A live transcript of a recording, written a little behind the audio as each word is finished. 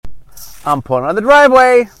I'm pulling out of the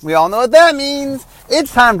driveway. We all know what that means.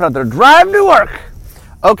 It's time for another drive to work.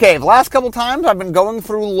 Okay, the last couple times I've been going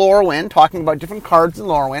through Lorwyn, talking about different cards in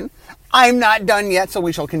Lorwyn. I'm not done yet, so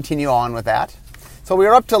we shall continue on with that. So we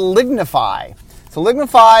are up to Lignify. So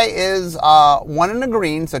Lignify is 1 in a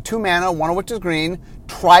green, so 2 mana, 1 of which is green.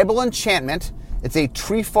 Tribal enchantment. It's a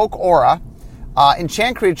tree folk aura.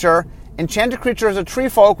 Enchanted creature is a tree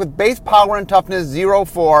folk with base power and toughness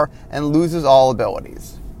 0/4 and loses all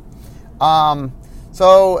abilities.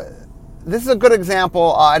 So this is a good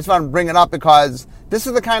example. I just want to bring it up because this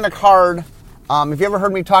is the kind of card, if you ever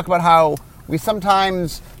heard me talk about how we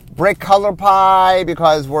sometimes break color pie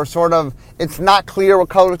because it's not clear what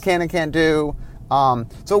colors can and can't do.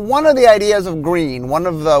 So one of the ideas of green, one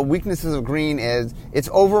of the weaknesses of green is it's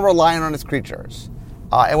over-reliant on its creatures.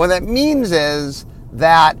 And what that means is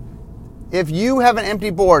that if you have an empty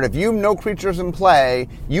board, if you have no creatures in play,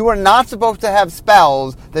 you are not supposed to have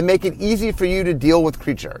spells that make it easy for you to deal with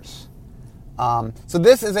creatures. So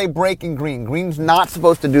this is a break in green. Green's not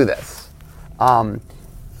supposed to do this.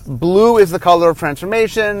 Blue is the color of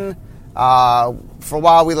transformation. For a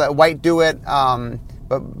while we let white do it.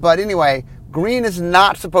 But anyway, green is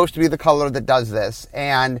not supposed to be the color that does this.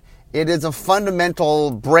 And it is a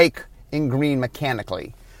fundamental break in green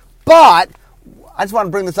mechanically. But I just want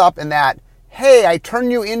to bring this up in that, hey, I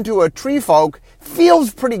turn you into a tree folk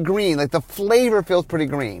feels pretty green. Like the flavor feels pretty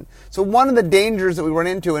green. So one of the dangers that we run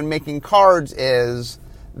into in making cards is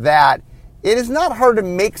that it is not hard to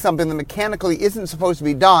make something that mechanically isn't supposed to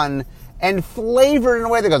be done and flavor it in a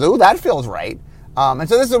way that goes, ooh, that feels right. And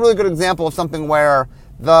so this is a really good example of something where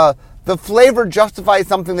the flavor justifies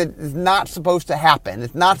something that is not supposed to happen.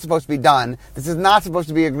 It's not supposed to be done. This is not supposed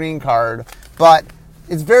to be a green card. But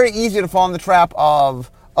it's very easy to fall in the trap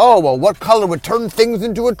of, oh, well, what color would turn things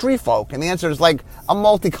into a tree folk? And the answer is like a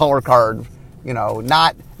multicolor card,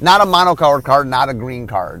 not a monocolored card, not a green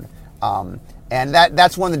card. And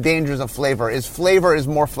that's one of the dangers of flavor is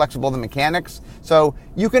more flexible than mechanics. So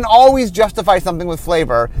you can always justify something with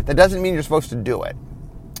flavor. That doesn't mean you're supposed to do it.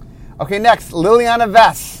 Okay, next, Liliana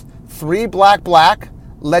Vess. 3 black,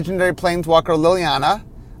 legendary planeswalker Liliana.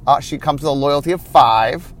 She comes with a loyalty of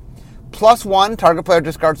 5. +1, target player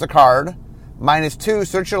discards a card. -2,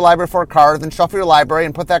 search your library for a card, then shuffle your library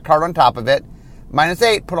and put that card on top of it.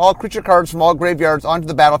 -8, put all creature cards from all graveyards onto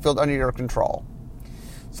the battlefield under your control.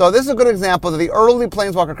 So this is a good example of the early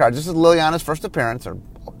Planeswalker cards. This is Liliana's first appearance, or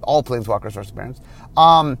all Planeswalkers' first appearance.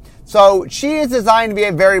 So she is designed to be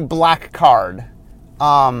a very black card.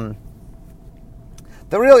 The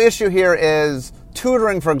real issue here is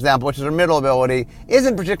tutoring, for example, which is her middle ability,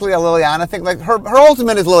 isn't particularly a Liliana thing. Like her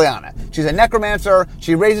ultimate is Liliana. She's a necromancer.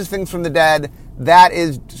 She raises things from the dead. That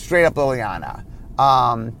is straight up Liliana.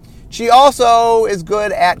 She also is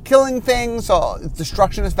good at killing things, so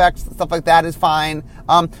destruction effects, stuff like that is fine.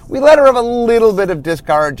 We let her have a little bit of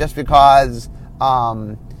discard just because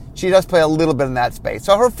she does play a little bit in that space.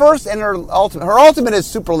 So her first and her ultimate is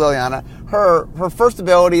Super Liliana. Her first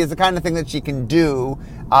ability is the kind of thing that she can do.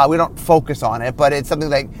 We don't focus on it, but it's something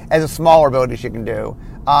like as a smaller ability she can do.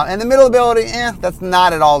 And the middle ability, that's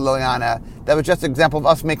not at all Liliana. That was just an example of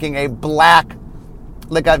us making a black,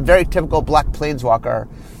 like a very typical black planeswalker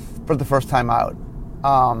for the first time out.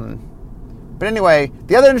 But anyway,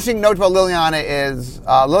 the other interesting note about Liliana is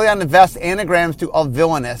Liliana Vess anagrams to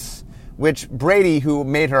Alvillainous, which Brady, who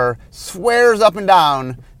made her, swears up and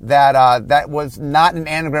down that that was not an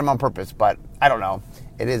anagram on purpose, but I don't know.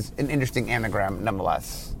 It is an interesting anagram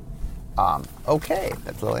nonetheless. Okay,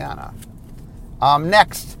 that's Liliana.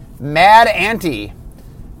 Next, Mad Auntie.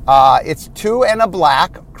 It's 2 and a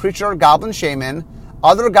black, creature, goblin, shaman.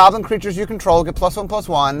 Other goblin creatures you control get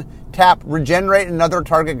 +1/+1. Tap, regenerate another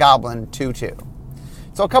target goblin, 2/2.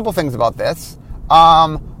 So a couple things about this.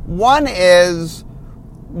 One is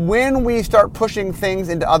when we start pushing things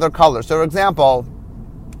into other colors. So, for example,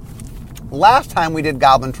 last time we did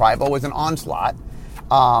Goblin Tribal was an Onslaught.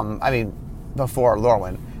 Before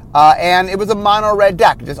Lorwyn. And it was a mono-red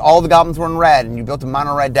deck. Just all the goblins were in red, and you built a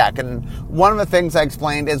mono-red deck. And one of the things I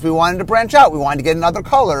explained is we wanted to branch out. We wanted to get in other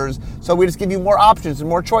colors, so we just give you more options and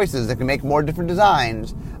more choices that can make more different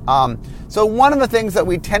designs. So one of the things that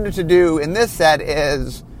we tended to do in this set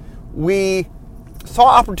is we saw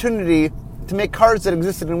opportunity to make cards that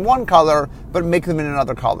existed in one color, but make them in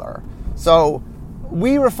another color. So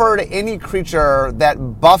we refer to any creature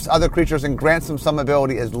that buffs other creatures and grants them some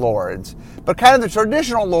ability as lords. But kind of the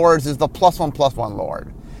traditional lords is the +1/+1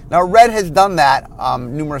 lord. Now, red has done that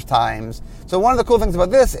numerous times. So one of the cool things about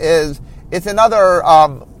this is it's another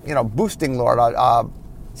boosting lord,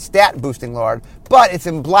 stat boosting lord, but it's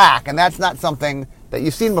in black, and that's not something that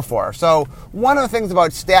you've seen before. So one of the things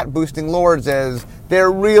about stat boosting lords is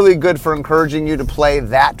they're really good for encouraging you to play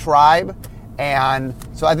that tribe. And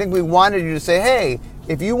so I think we wanted you to say, hey,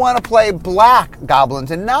 if you want to play black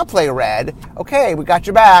goblins and not play red, okay, we got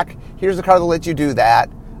your back. Here's the card that lets you do that.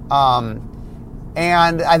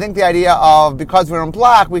 And I think the idea of, because we're in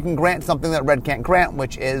black, we can grant something that red can't grant,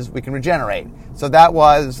 which is we can regenerate. So that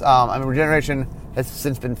was, regeneration has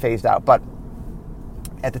since been phased out. But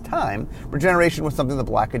at the time, regeneration was something that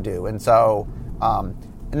black could do. And so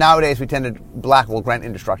nowadays black will grant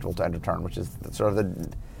indestructible to end of turn, which is sort of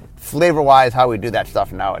the flavor-wise how we do that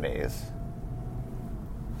stuff nowadays.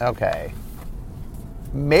 Okay.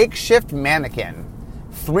 Makeshift Mannequin.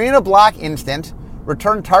 3 and a black instant.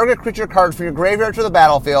 Return target creature card from your graveyard to the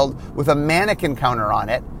battlefield with a mannequin counter on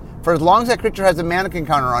it. For as long as that creature has a mannequin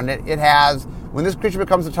counter on it, it has, when this creature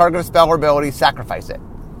becomes the target of a spell or ability, sacrifice it.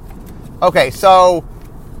 Okay, so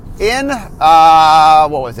in,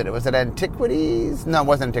 what was it? Was it Antiquities? No, it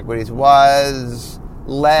wasn't Antiquities. It was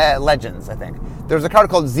Legends, I think. There's a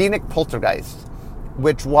card called Xenic Poltergeist,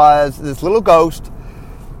 which was this little ghost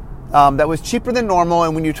that was cheaper than normal,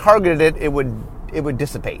 and when you targeted it, it would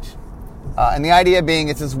dissipate. And the idea being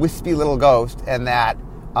it's this wispy little ghost, and that,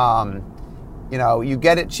 you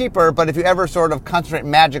get it cheaper, but if you ever sort of concentrate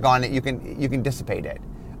magic on it, you can dissipate it.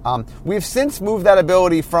 We've since moved that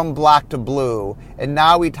ability from black to blue, and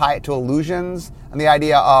now we tie it to illusions, and the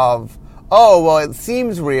idea of, oh, well, it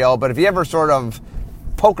seems real, but if you ever sort of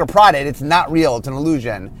poke or prod it, it's not real, it's an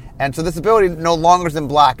illusion. And so this ability no longer is in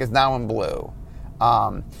black, is now in blue.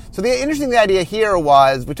 So the idea here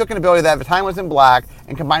was we took an ability that at the time was in black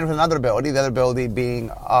and combined with another ability, the other ability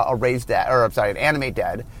being an animate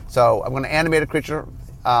dead. So I'm going to animate a creature.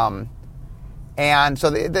 And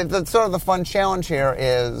so the sort of the fun challenge here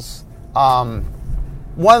is one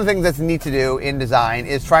of the things that's neat to do in design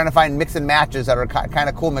is trying to find mix and matches that are kind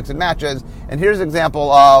of cool mix and matches. And here's an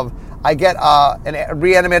example of I get a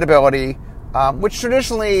reanimate ability, which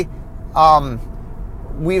traditionally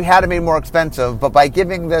we've had to make more expensive, but by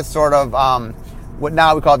giving this sort of what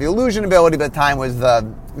now we call the illusion ability, but at the time was the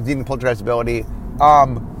Xenic Poltergeist ability,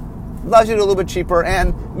 allows you to do a little bit cheaper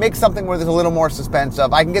and make something where there's a little more suspense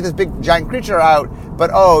of, I can get this big giant creature out,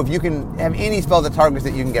 but if you can have any spell that targets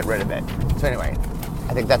it, you can get rid of it. So anyway,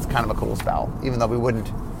 I think that's kind of a cool spell, even though we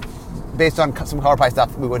wouldn't, based on some color pie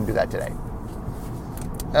stuff, we wouldn't do that today.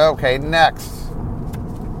 Okay, next.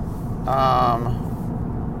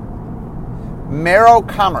 Merrow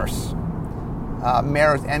Commerce.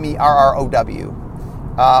 Merrow is M-E-R-R-O-W.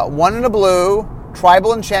 1 in a blue,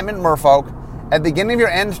 tribal enchantment merfolk. At the beginning of your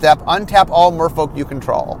end step, untap all merfolk you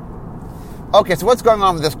control. Okay, so what's going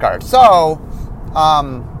on with this card? So,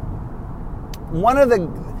 one of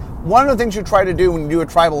the things you try to do when you do a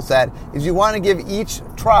tribal set is you want to give each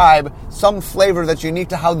tribe some flavor that's unique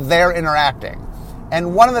to how they're interacting.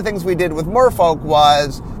 And one of the things we did with merfolk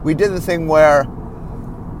was we did the thing where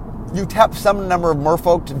you tap some number of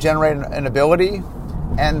merfolk to generate an ability.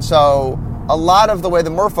 And so a lot of the way the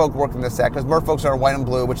merfolk work in this set, because merfolks are white and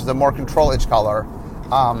blue, which is a more control-edge color,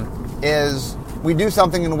 is we do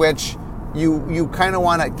something in which you kind of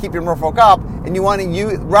want to keep your merfolk up, and you want to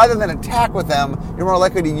use, rather than attack with them, you're more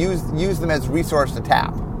likely to use them as resource to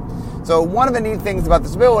tap. So one of the neat things about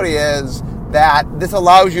this ability is that this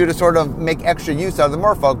allows you to sort of make extra use out of the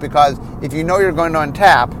merfolk, because if you know you're going to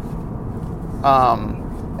untap,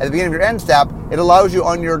 at the beginning of your end step, it allows you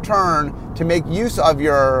on your turn to make use of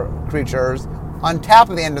your creatures on tap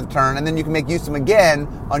at the end of the turn, and then you can make use of them again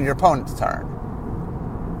on your opponent's turn.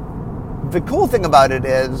 The cool thing about it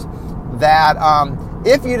is that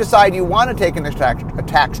if you decide you want to take an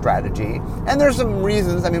attack strategy, and there's some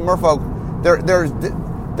reasons, merfolk,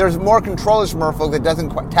 there's more control-ish merfolk that doesn't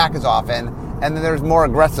quite attack as often, and then there's more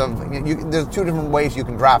aggressive. There's 2 different ways you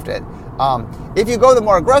can draft it. If you go the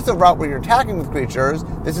more aggressive route where you're attacking with creatures,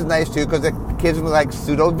 this is nice too because it gives me like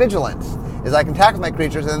pseudo-vigilance. Is I can attack with my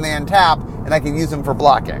creatures and then they untap and I can use them for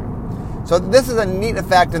blocking. So this is a neat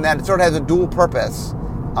effect in that it sort of has a dual purpose.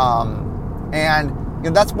 And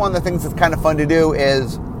that's one of the things that's kind of fun to do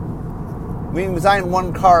is we can design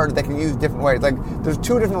one card that can use different ways. Like there's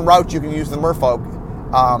 2 different routes you can use the merfolk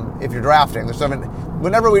if you're drafting.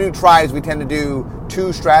 Whenever we do tribes, we tend to do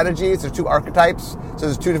 2 strategies. There's 2 archetypes, so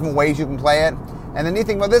there's 2 different ways you can play it. And the neat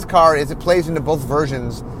thing about this card is it plays into both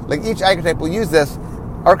versions. Like each archetype will use this,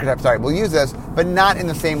 but not in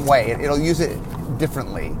the same way. It'll use it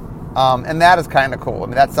differently, and that is kind of cool.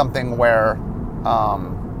 That's something where,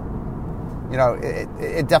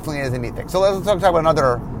 it definitely is a neat thing. So let's talk about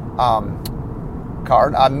another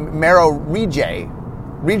card, Merrow Regere.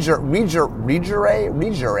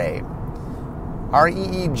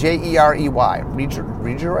 Reejerey.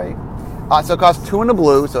 Reejerey. So it costs 2 and a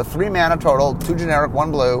blue, so 3 mana total, 2 generic,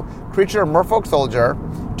 1 blue. Creature, Merfolk Soldier,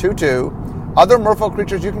 2/2. Other Merfolk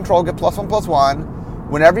creatures you control get +1/+1.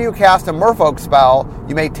 Whenever you cast a Merfolk spell,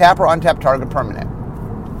 you may tap or untap target permanent.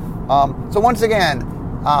 So once again,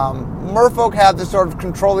 Merfolk have this sort of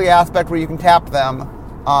control-y aspect where you can tap them.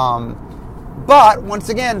 But once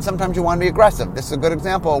again, sometimes you want to be aggressive. This is a good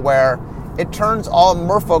example where it turns all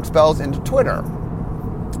Merfolk spells into Twitter.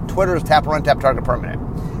 Twitter is tap or untap target permanent.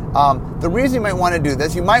 The reason you might want to do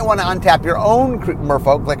this, you might want to untap your own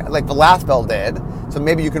Merfolk, like the last spell did, so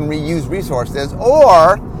maybe you can reuse resources,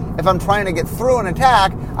 or if I'm trying to get through an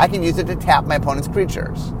attack, I can use it to tap my opponent's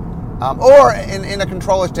creatures. Or in a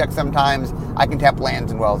controller's deck sometimes, I can tap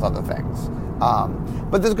lands as well as other things.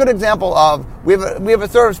 But there's a good example of, we have a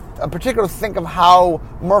sort of a particular think of how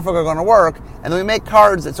Merfolk are going to work, and then we make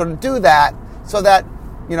cards that sort of do that, so that,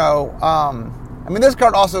 this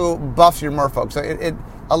card also buffs your Merfolk, so it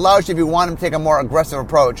allows you, if you want to take a more aggressive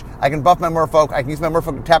approach, I can buff my Merfolk, I can use my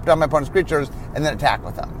Merfolk to tap down my opponent's creatures, and then attack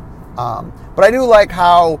with them. But I do like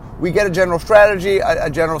how we get a general strategy, a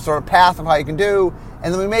general sort of path of how you can do,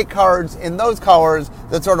 and then we make cards in those colors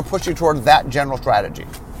that sort of push you towards that general strategy.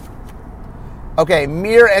 Okay,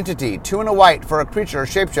 Mirror Entity, 2 and a white for a creature,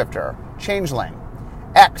 Shapeshifter, Changeling.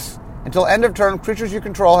 X. Until end of turn, creatures you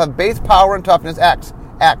control have base power and toughness X,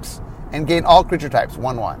 and gain all creature types,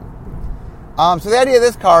 1/1. So the idea of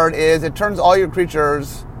this card is it turns all your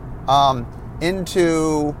creatures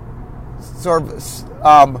into sort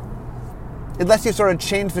of, it lets you sort of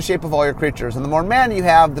change the shape of all your creatures. And the more mana you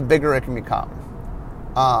have, the bigger it can become.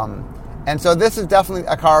 And so this is definitely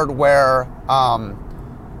a card where,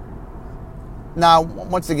 now,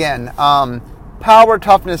 once again, power,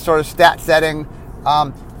 toughness, sort of stat setting.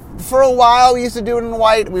 For a while, we used to do it in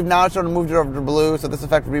white. We've now sort of moved it over to blue, so this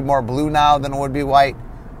effect would be more blue now than it would be white.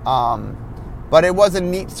 But it was a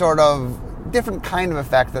neat sort of different kind of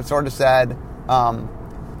effect that sort of said,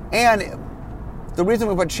 and the reason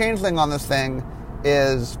we put Changeling on this thing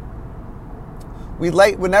is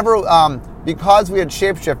because we had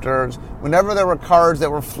Shapeshifters, whenever there were cards that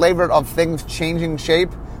were flavored of things changing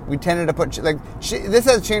shape, we tended to put, this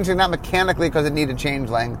has Changeling not mechanically because it needed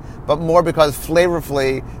Changeling, but more because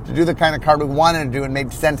flavorfully, to do the kind of card we wanted to do, it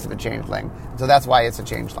made sense of a Changeling. So that's why it's a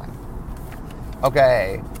Changeling.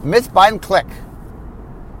 Okay, Mistbind Click.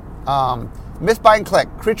 Mistbind Click,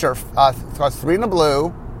 creature, costs 3 and a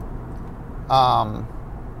blue,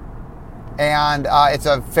 and it's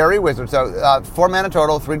a fairy wizard. So 4 mana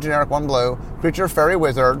total, 3 generic, 1 blue. Creature, fairy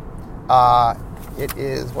wizard. It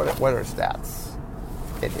is, what are its stats?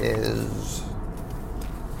 It is,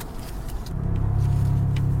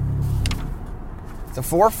 it's a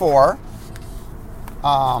 4/4,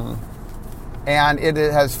 and it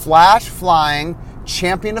has flash, flying,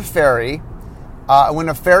 champion of fairy. When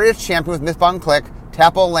a fairy is championed with Mistbound Click,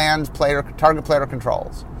 tap all lands target player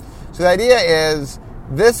controls. So the idea is,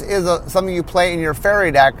 this is something you play in your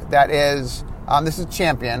fairy deck that is, this is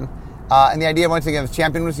champion, and the idea, once again, is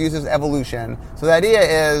champion was used as evolution. So the idea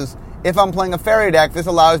is, if I'm playing a fairy deck, this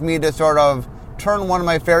allows me to sort of turn one of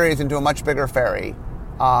my fairies into a much bigger fairy.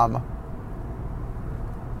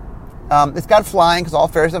 It's got flying, because all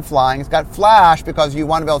fairies have flying. It's got flash, because you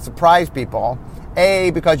want to be able to surprise people.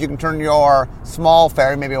 Because you can turn your small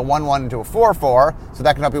fairy, maybe a 1/1, into a 4/4, so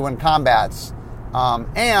that can help you win combats.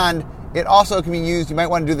 And it also can be used, you might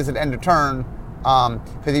want to do this at end of turn,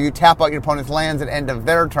 because if you tap out your opponent's lands at end of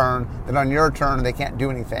their turn, then on your turn they can't do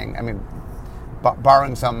anything.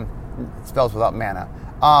 Barring some spells without mana.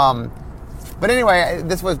 But anyway,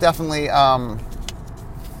 this was definitely a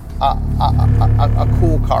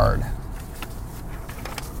cool card.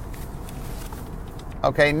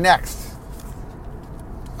 Okay, next.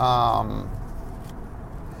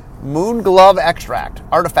 Moonglove Extract.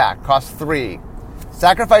 Artifact. Costs 3.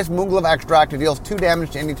 Sacrifice Moonglove Extract. It deals 2 damage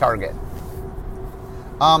to any target.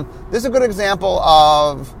 This is a good example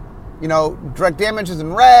of, direct damage is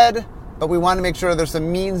in red, but we want to make sure there's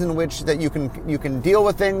some means in which that you can deal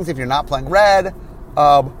with things if you're not playing red.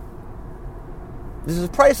 This is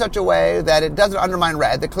priced such a way that it doesn't undermine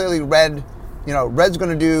red. That clearly red, red's going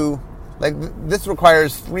to do, this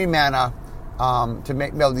requires 3 mana to be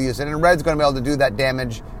able to use it, and red's going to be able to do that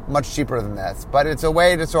damage much cheaper than this. But it's a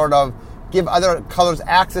way to sort of give other colors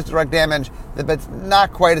access to direct damage, but it's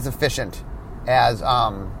not quite as efficient as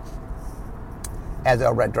a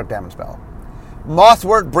red direct damage spell.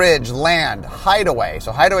 Mosswort Bridge, land, Hideaway.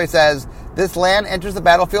 So Hideaway says, this land enters the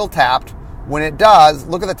battlefield tapped. When it does,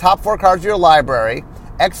 look at the top 4 cards of your library,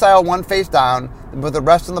 exile 1 face down, and put the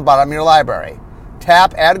rest on the bottom of your library.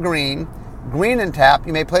 Tap, add green. Green and tap,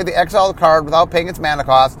 you may play the exiled card without paying its mana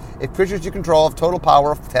cost if creatures you control have total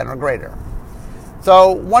power of 10 or greater.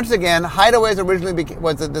 So once again, Hideaways originally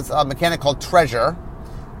was this mechanic called Treasure,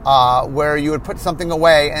 where you would put something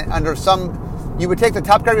away and under some, you would take the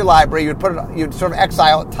top card of your library, you'd sort of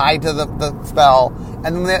exile it tied to the spell,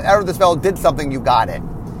 and then whenever the spell did something, you got it.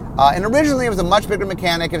 And originally it was a much bigger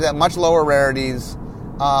mechanic, it was at much lower rarities,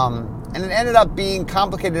 and it ended up being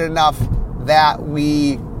complicated enough that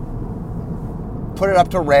we put it up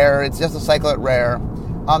to rare. It's just a cycle at rare.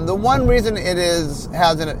 The one reason it is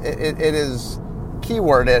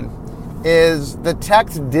keyworded is the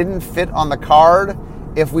text didn't fit on the card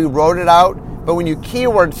if we wrote it out. But when you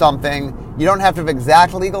keyword something, you don't have to have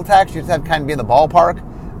exact legal text. You just have to kind of be in the ballpark.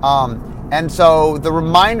 And so the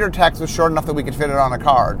reminder text was short enough that we could fit it on a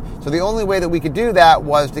card. So the only way that we could do that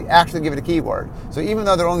was to actually give it a keyword. So even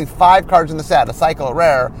though there are only 5 cards in the set, a cycle, a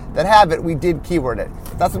rare, that have it, we did keyword it.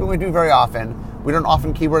 That's what we do very often. We don't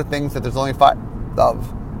often keyword things that there's only 5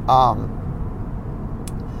 of.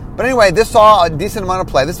 But anyway, this saw a decent amount of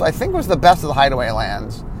play. This, I think, was the best of the Hideaway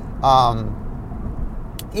lands.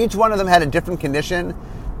 Each one of them had a different condition.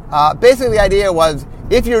 Basically, the idea was,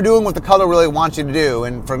 if you're doing what the color really wants you to do,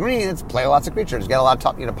 and for green, it's play lots of creatures, get a lot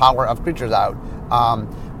of power of creatures out.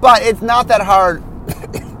 But it's not that hard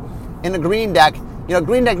in a green deck.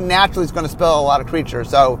 Green deck naturally is going to spell a lot of creatures,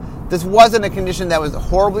 so this wasn't a condition that was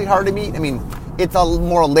horribly hard to meet. I mean, it's a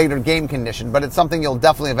more later game condition, but it's something you'll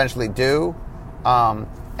definitely eventually do.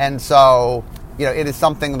 And so, it is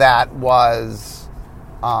something that was,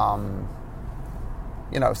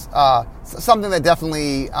 something that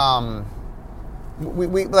definitely,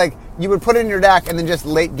 we like, you would put it in your deck, and then just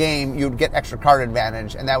late game, you'd get extra card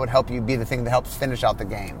advantage, and that would help you be the thing that helps finish out the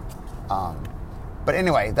game. But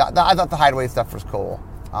anyway, I thought the Hideaway stuff was cool.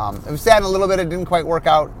 It was sad a little bit, it didn't quite work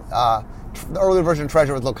out. The earlier version of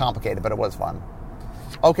Treasure was a little complicated, but it was fun.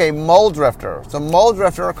 Okay, Mulldrifter. So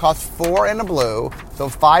Mulldrifter costs 4 and a blue, so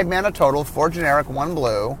 5 mana total, 4 generic, 1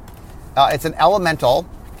 blue. It's an elemental,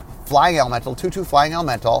 flying elemental, 2/2 flying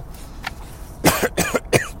elemental.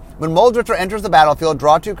 When Mulldrifter enters the battlefield,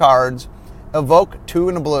 draw 2 cards, evoke 2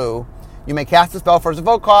 and a blue. You may cast the spell for its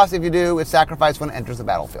evoke cost. If you do, it's sacrificed when it enters the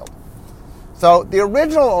battlefield. So the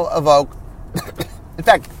original evoke, in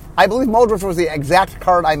fact, I believe Mulldrifter was the exact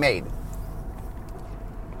card I made.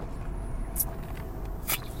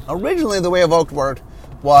 Originally, the way Evoke worked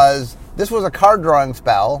was, this was a card drawing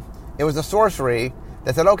spell. It was a sorcery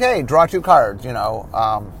that said, okay, draw 2 cards, or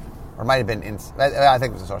it might have been, I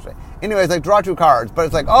think it was a sorcery. Anyways, like, draw 2 cards, but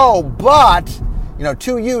it's like, oh, but,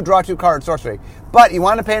 2 draw 2 cards, sorcery. But you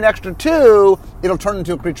want to pay an extra 2, it'll turn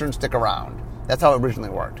into a creature and stick around. That's how it originally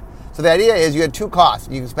worked. So the idea is you had 2 costs.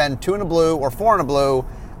 You can spend 2 and a blue or 4 and a blue,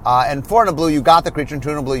 and 4 and a blue, you got the creature, and 2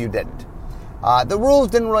 and a blue, you didn't. The rules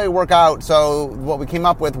didn't really work out, so what we came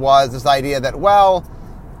up with was this idea that, well,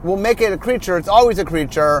 we'll make it a creature, it's always a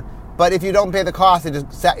creature, but if you don't pay the cost, it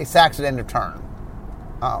just sacks at end of turn.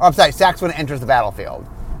 Sacks when it enters the battlefield.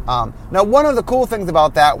 Now, one of the cool things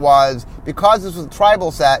about that was, because this was a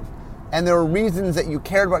tribal set, and there were reasons that you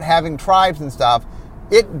cared about having tribes and stuff,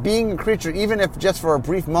 it being a creature, even if just for a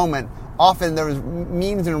brief moment, often there was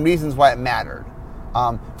means and reasons why it mattered.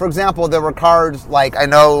 For example, there were cards like, I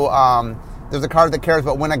know, there's a card that cares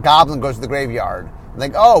about when a goblin goes to the graveyard.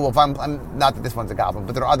 Like, oh, well, if I'm not that this one's a goblin,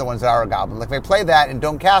 but there are other ones that are a goblin. Like, if I play that and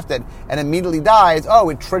don't cast it and immediately dies, oh,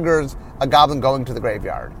 it triggers a goblin going to the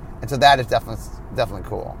graveyard. And so that is definitely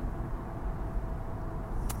cool.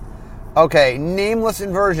 Okay, Nameless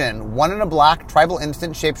Inversion. 1 and a black, tribal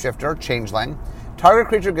instant, shapeshifter, changeling. Target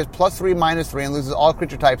creature gets +3/-3 and loses all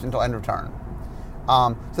creature types until end of turn.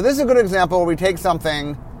 So this is a good example where we take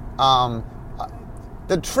something.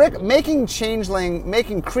 The trick, making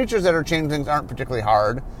creatures that are changelings aren't particularly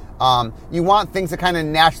hard. You want things that kind of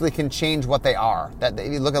naturally can change what they are. That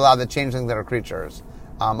you look at a lot of the changelings that are creatures.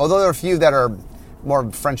 Although there are a few that are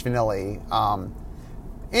more French vanilla-y.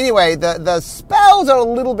 Anyway, the spells are a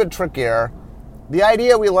little bit trickier. The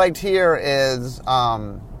idea we liked here is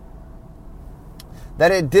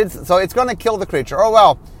that it did, so it's going to kill the creature. Oh,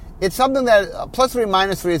 well, it's something that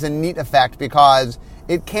 +3/-3 is a neat effect because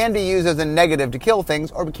it can be used as a negative to kill things,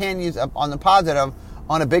 or we can use on the positive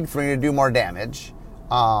on a big 3 to do more damage.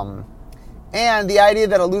 And the idea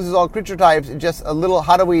that it loses all creature types is just a little,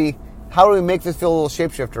 how do we make this feel a little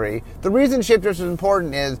shapeshiftery? The reason shapeshifter is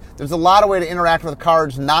important is there's a lot of way to interact with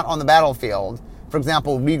cards not on the battlefield. For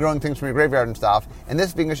example, regrowing things from your graveyard and stuff. And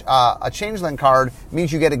this being a changeling card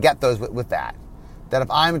means you get to get those with that. That if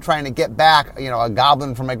I'm trying to get back, a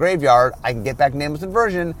goblin from my graveyard, I can get back Nameless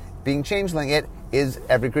Inversion. Being changeling, it is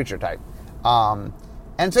every creature type. And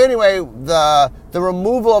And so anyway, the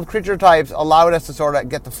removal of creature types allowed us to sort of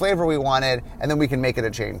get the flavor we wanted, and then we can make it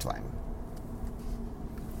a changeling.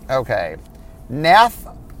 Okay. Nath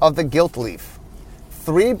of the Gilt Leaf.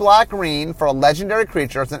 3 black-green for a legendary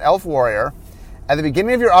creature. It's an elf warrior. At the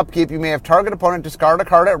beginning of your upkeep, you may have target opponent discard a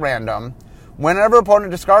card at random. Whenever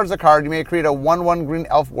opponent discards a card, you may create a 1/1 green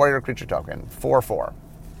elf warrior creature token. 4/4.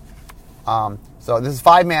 So this is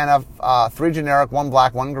 5 mana, 3 generic, 1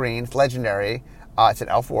 black, 1 green. It's legendary. It's an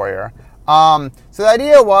elf warrior. So the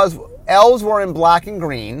idea was elves were in black and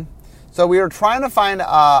green. So we were trying to find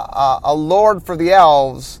a lord for the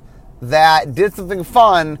elves that did something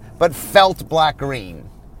fun but felt black-green.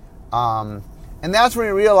 And that's when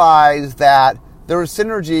we realized that there was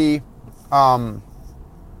synergy.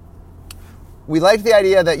 We liked the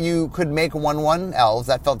idea that you could make 1/1 elves.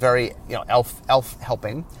 That felt very, elf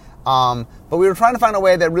helping. But we were trying to find a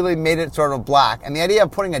way that really made it sort of black. And the idea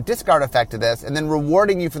of putting a discard effect to this and then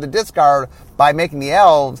rewarding you for the discard by making the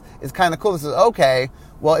elves is kind of cool. This is, okay,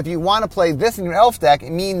 well, if you want to play this in your elf deck,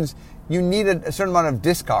 it means you need a certain amount of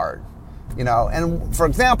discard. And for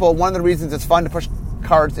example, one of the reasons it's fun to push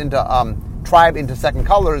cards into tribe into second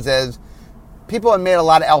colors is people have made a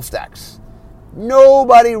lot of elf decks.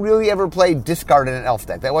 Nobody really ever played discard in an elf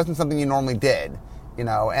deck. That wasn't something you normally did.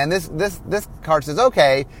 And this card says,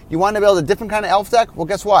 okay, you want to build a different kind of elf deck? Well,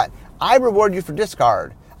 guess what? I reward you for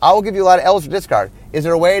discard. I will give you a lot of elves for discard. Is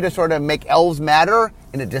there a way to sort of make elves matter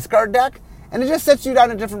in a discard deck? And it just sets you down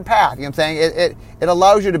a different path. You know what I'm saying? It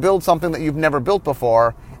allows you to build something that you've never built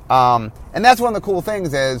before. And that's one of the cool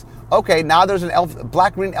things is, okay, now there's an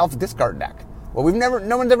black-green elf discard deck. Well,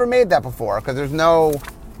 no one's ever made that before because there's no,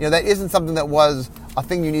 that isn't something that was a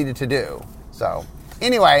thing you needed to do. So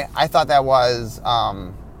anyway, I thought that was,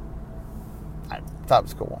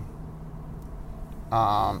 cool.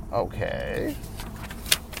 Okay.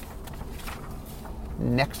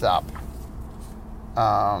 Next up,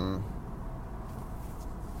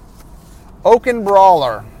 Oaken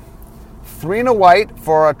Brawler. 3 and a white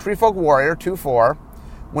for a Treefolk Warrior, 2/4.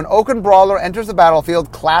 When Oaken Brawler enters the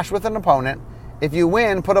battlefield, clash with an opponent. If you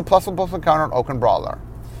win, put a +1/+1 counter on Oaken Brawler.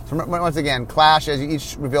 So once again, clash as you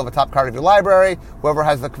each reveal the top card of your library. Whoever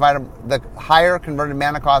has the higher converted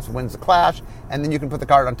mana cost wins the clash, and then you can put the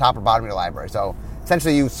card on top or bottom of your library. So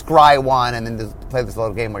essentially you scry one and then just play this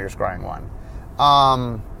little game where you're scrying one.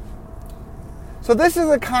 So this is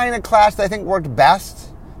the kind of clash that I think worked best,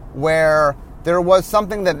 where there was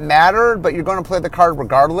something that mattered, but you're going to play the card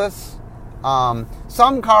regardless.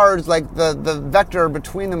 Some cards, like the vector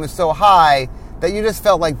between them is so high that you just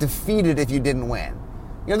felt like defeated if you didn't win.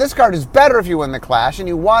 This card is better if you win the clash, and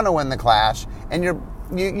you want to win the clash, and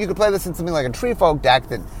you could play this in something like a Treefolk deck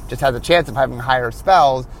that just has a chance of having higher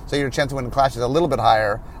spells, so your chance of winning the clash is a little bit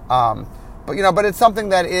higher. But it's something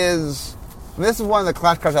that is. This is one of the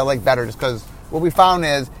clash cards I like better, just because what we found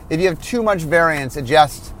is if you have too much variance, it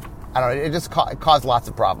just caused lots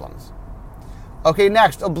of problems. Okay,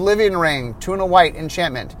 next, Oblivion Ring, 2 and a white,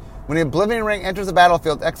 enchantment. When the Oblivion Ring enters the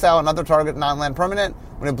battlefield, exile another target non-land permanent.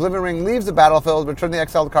 When the Oblivion Ring leaves the battlefield, return the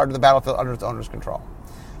exiled card to the battlefield under its owner's control.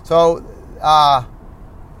 So,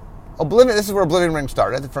 Oblivion. This is where Oblivion Ring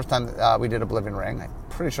started. The first time we did Oblivion Ring. I'm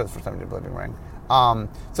pretty sure it's the first time we did Oblivion Ring.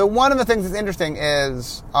 So one of the things that's interesting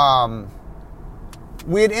is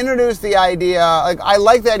we had introduced the idea. I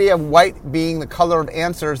like the idea of white being the color of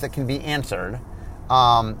answers that can be answered,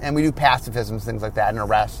 and we do pacifisms, things like that, and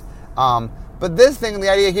arrests. But this thing, the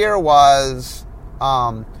idea here was,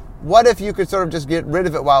 what if you could sort of just get rid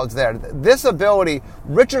of it while it's there? This ability,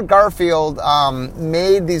 Richard Garfield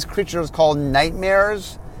made these creatures called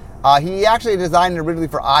nightmares. He actually designed it originally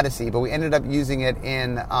for Odyssey, but we ended up using it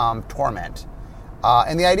in Torment.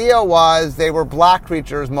 And the idea was they were black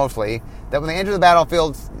creatures mostly, that when they entered the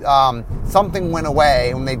battlefield, something went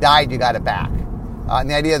away. When they died, you got it back. And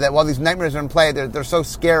the idea that while these nightmares are in play, they're so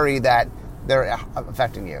scary that they're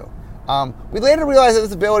affecting you. We later realized that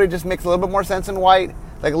this ability just makes a little bit more sense in white.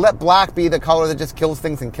 Like, let black be the color that just kills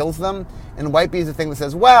things and kills them, and white be the thing that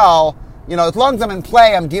says, well, as long as I'm in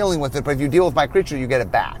play, I'm dealing with it, but if you deal with my creature, you get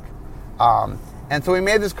it back. And so we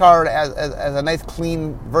made this card as a nice,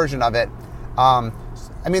 clean version of it.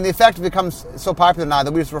 The effect becomes so popular now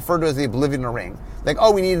that we just refer to it as the Oblivion Ring. Like,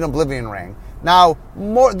 oh, we need an Oblivion Ring. Now,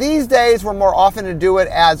 these days, we're more often to do it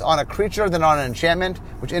as on a creature than on an enchantment,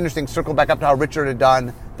 which, interesting, circle back up to how Richard had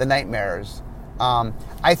done the Nightmares.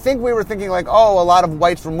 I think we were thinking like, a lot of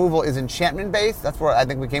white's removal is enchantment-based. That's where I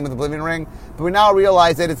think we came with Oblivion Ring. But we now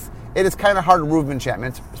realize that it is kind of hard to remove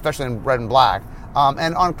enchantments, especially in red and black.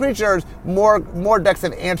 And on creatures, more decks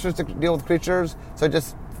have answers to deal with creatures, so it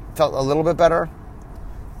just felt a little bit better.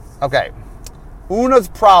 Okay. Una's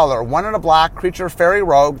Prowler, 1 and a black, creature, fairy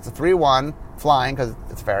rogue. It's a 3/1, flying because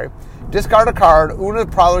it's fairy. Discard a card. Una's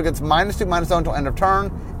Prowler gets -2/-0 until end of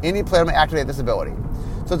turn. Any player may activate this ability.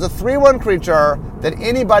 So it's a 3/1 creature that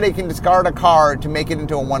anybody can discard a card to make it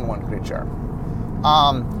into a 1/1 creature.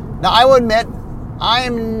 Now, I will admit, I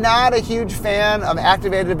am not a huge fan of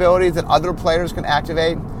activated abilities that other players can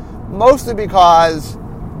activate, mostly because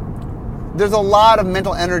there's a lot of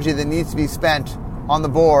mental energy that needs to be spent on the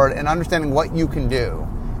board and understanding what you can do.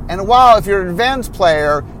 And while if you're an advanced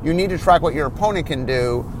player, you need to track what your opponent can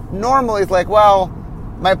do, normally it's like, well,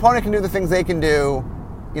 my opponent can do the things they can do.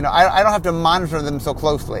 You know, I don't have to monitor them so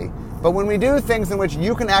closely. But when we do things in which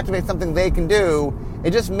you can activate something they can do,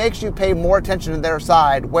 it just makes you pay more attention to their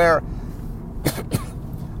side, where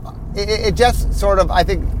it just sort of, I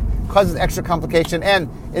think, causes extra complication. And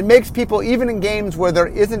it makes people, even in games where there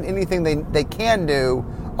isn't anything they can do,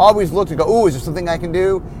 always look to go, ooh, is there something I can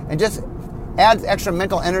do? And just adds extra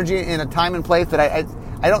mental energy in a time and place that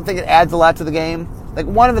I don't think it adds a lot to the game. Like,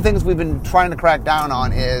 one of the things we've been trying to crack down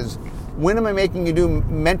on is, when am I making you do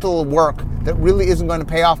mental work that really isn't going to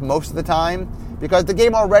pay off most of the time? Because the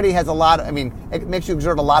game already has a lot of, it makes you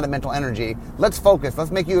exert a lot of mental energy. Let's focus.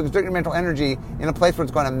 Let's make you exert your mental energy in a place where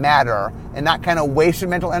it's going to matter, and not kind of waste your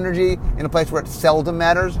mental energy in a place where it seldom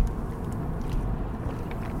matters.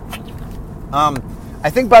 I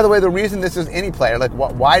think, by the way, the reason this is any player, like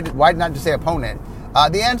why not just say opponent?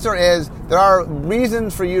 The answer is there are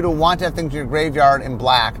reasons for you to want to have things in your graveyard in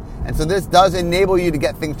black, and so this does enable you to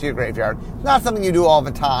get things to your graveyard. It's not something you do all the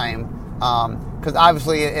time, because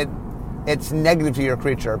obviously it's negative to your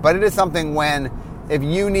creature, but it is something if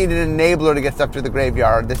you need an enabler to get stuff to the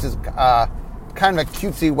graveyard, this is kind of a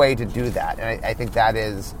cutesy way to do that, and I think that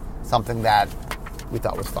is something that we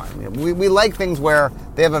thought was fun. We like things where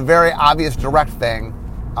they have a very obvious direct thing,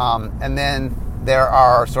 and then there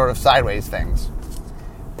are sort of sideways things.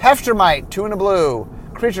 Pestermite, 2 and a blue.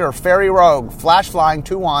 Creature, fairy rogue, flash flying,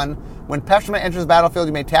 2/1. When Pestermite enters the battlefield,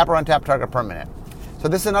 you may tap or untap target permanent. So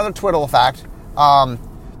this is another twiddle effect.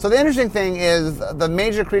 So the interesting thing is the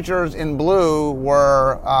major creatures in blue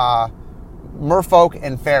were merfolk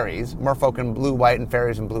and fairies. Merfolk in blue-white and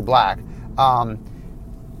fairies in blue-black.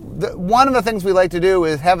 One of the things we like to do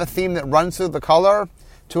is have a theme that runs through the color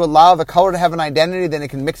to allow the color to have an identity that it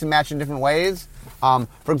can mix and match in different ways.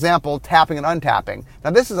 For example, tapping and untapping.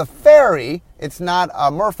 Now, this is a fairy. It's not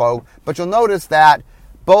a merfolk, but you'll notice that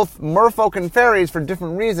both merfolk and fairies, for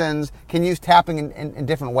different reasons, can use tapping in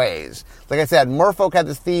different ways. Like I said, merfolk had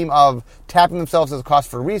this theme of tapping themselves as a cost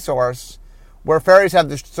for resource, where fairies have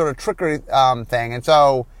this sort of trickery thing. And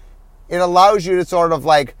so it allows you to sort of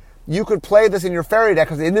like, you could play this in your fairy deck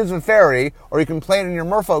because it is a fairy, or you can play it in your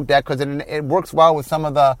merfolk deck because it works well with some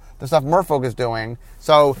of the stuff merfolk is doing.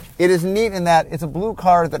 So it is neat in that it's a blue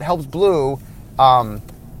card that helps blue,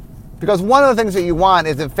 because one of the things that you want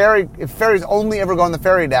is if fairies only ever go in the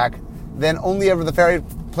fairy deck, then only ever the fairy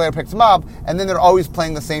player picks them up, and then they're always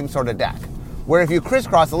playing the same sort of deck. Where if you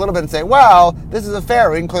crisscross a little bit and say, well, this is a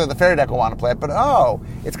fairy, and clearly the fairy deck will want to play it, but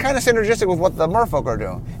it's kind of synergistic with what the merfolk are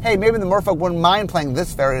doing. Hey, maybe the merfolk wouldn't mind playing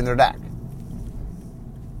this fairy in their deck.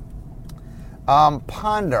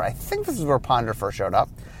 Ponder. I think this is where Ponder first showed up.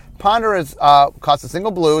 Ponder costs a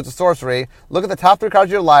single blue. It's a sorcery. Look at the top 3 cards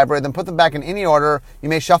of your library, then put them back in any order. You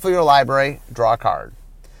may shuffle your library, draw a card.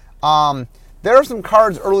 There are some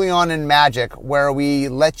cards early on in Magic where we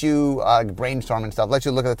let you brainstorm and stuff, let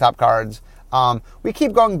you look at the top cards. We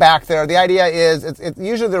keep going back there. The idea is it's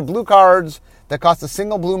usually they're blue cards that cost a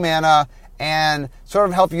single blue mana and sort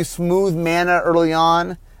of help you smooth mana early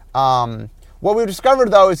on. What we've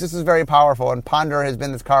discovered, though, is this is very powerful, and Ponder has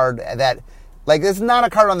been this card that, like, it's not a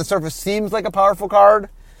card on the surface seems like a powerful card.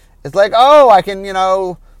 It's like, I can,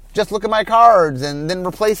 just look at my cards and then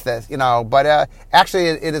replace this, but actually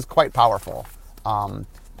it is quite powerful.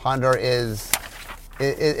 Ponder is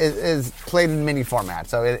played in many formats,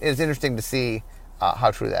 so it's interesting to see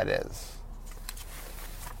how true that is.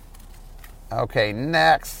 Okay,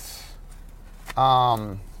 next.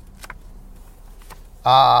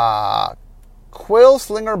 Quill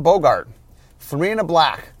Slinger Bogart, 3 and a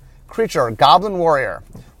black. Creature, Goblin Warrior.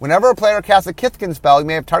 Whenever a player casts a Kithkin spell, you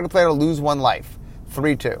may have target player lose 1 life.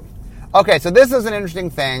 3/2. Okay, so this is an interesting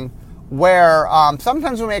thing where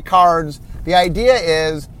sometimes we make cards, the idea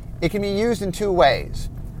is it can be used in 2 ways.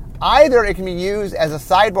 Either it can be used as a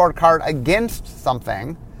sideboard card against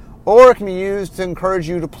something, or it can be used to encourage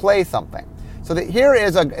you to play something. So here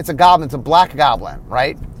is it's a goblin, it's a black goblin,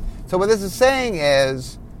 right? So what this is saying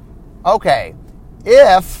is, okay,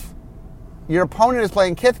 if your opponent is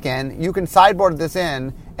playing Kithkin, you can sideboard this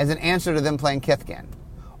in as an answer to them playing Kithkin.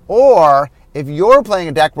 Or if you're playing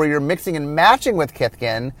a deck where you're mixing and matching with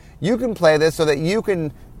Kithkin, you can play this so that you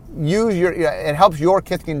can use it helps your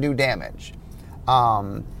Kithkin do damage.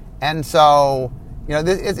 And so,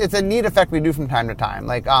 it's a neat effect we do from time to time.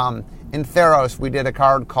 Like in Theros, we did a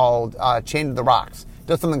card called Chain to the Rocks. It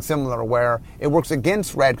does something similar where it works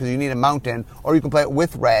against red because you need a mountain, or you can play it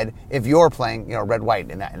with red if you're playing,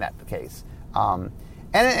 red-white in that case. And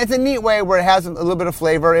it's a neat way where it has a little bit of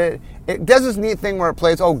flavor. It does this neat thing where it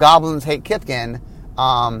plays, goblins hate Kithkin,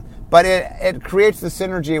 but it creates the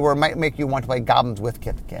synergy where it might make you want to play goblins with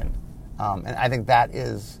Kithkin. And I think that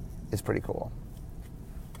is pretty cool.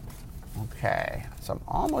 Okay, so I'm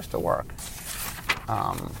almost to work.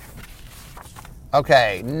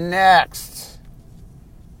 Okay, next.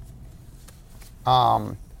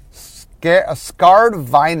 A Scarred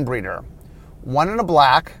Vinebreeder. 1 and a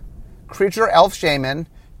black. Creature, elf shaman.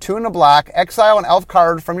 2 and a black. Exile an elf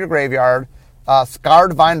card from your graveyard.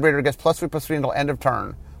 Scarred Vinebreeder gets +3/+3 until end of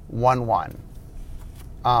turn. 1/1.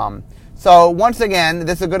 So once again,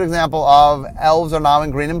 this is a good example of elves are now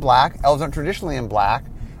in green and black. Elves aren't traditionally in black.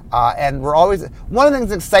 And we're always, one of the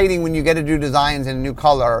things exciting when you get to do designs in a new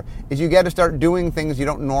color is you get to start doing things you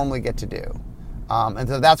don't normally get to do. And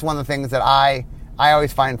so that's one of the things that I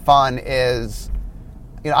always find fun is,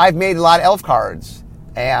 I've made a lot of elf cards,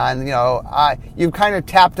 and, you've kind of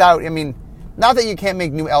tapped out. I mean, not that you can't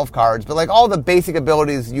make new elf cards, but like all the basic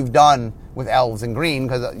abilities you've done with elves in green,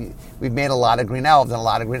 because we've made a lot of green elves and a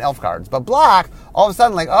lot of green elf cards. But black, all of a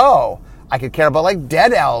sudden, I could care about like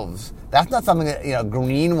dead elves. That's not something that,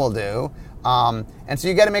 green will do. And so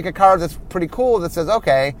you got to make a card that's pretty cool that says,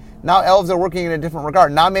 okay, now elves are working in a different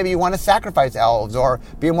regard. Now maybe you want to sacrifice elves or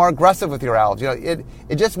be more aggressive with your elves. It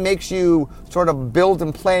just makes you sort of build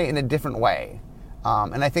and play in a different way.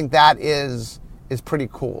 And I think that is pretty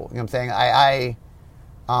cool. You know what I'm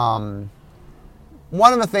saying?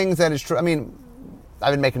 One of the things that is true, I've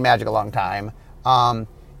been making Magic a long time.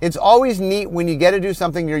 It's always neat when you get to do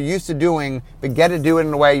something you're used to doing, but get to do it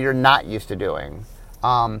in a way you're not used to doing.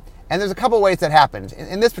 And there's a couple ways that happens.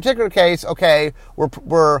 In this particular case, okay,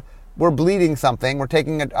 we're bleeding something. We're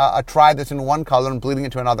taking a tribe that's in one color and bleeding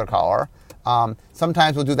it to another color.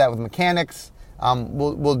 Sometimes we'll do that with mechanics.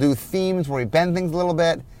 We'll do themes where we bend things a little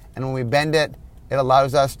bit, and when we bend it, it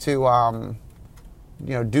allows us to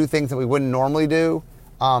do things that we wouldn't normally do.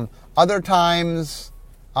 Other times,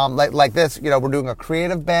 like this, we're doing a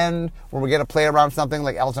creative bend where we get to play around something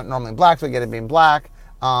like elves aren't normally black, so we get it being black.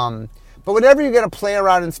 But whenever you get to play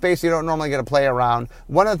around in space you don't normally get to play around,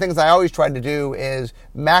 one of the things I always try to do is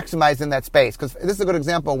maximize in that space. Because this is a good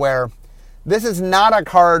example where this is not a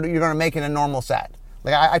card you're going to make in a normal set.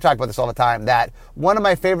 Like I talk about this all the time, that one of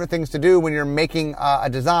my favorite things to do when you're making a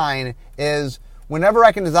design is whenever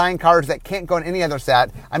I can design cards that can't go in any other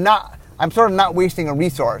set, I'm sort of not wasting a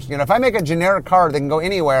resource. If I make a generic card that can go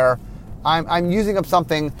anywhere, I'm using up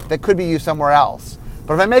something that could be used somewhere else.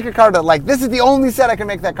 But if I make a card that, this is the only set I can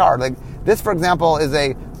make that card. Like, this, for example, is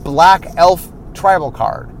a black elf tribal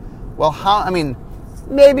card. Well,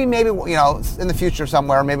 maybe, in the future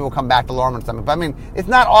somewhere, maybe we'll come back to Lorwyn or something. But, it's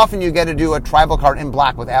not often you get to do a tribal card in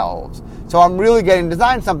black with elves. So I'm really getting to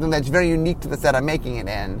design something that's very unique to the set I'm making it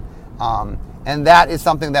in. And that is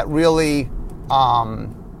something that really...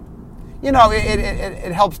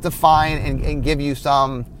 it helps define and give you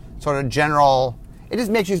some sort of general. It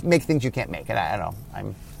just makes you make things you can't make, and I don't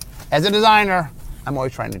know. As a designer, I'm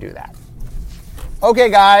always trying to do that.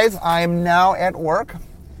 Okay, guys, I am now at work,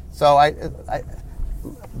 so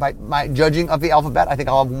by my judging of the alphabet, I think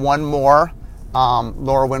I'll have one more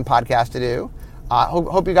Lorwyn podcast to do.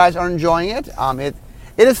 Hope you guys are enjoying it.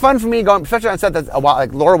 It is fun for me going, especially on a set that's a while,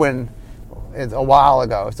 like Lorwyn is a while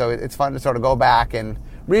ago, so it's fun to sort of go back and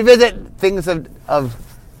revisit things of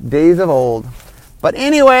days of old. But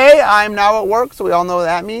anyway, I'm now at work, so we all know what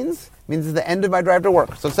that means. It means it's the end of my drive to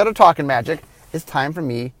work. So instead of talking magic, it's time for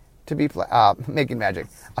me to be making magic.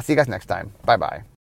 I'll see you guys next time. Bye-bye.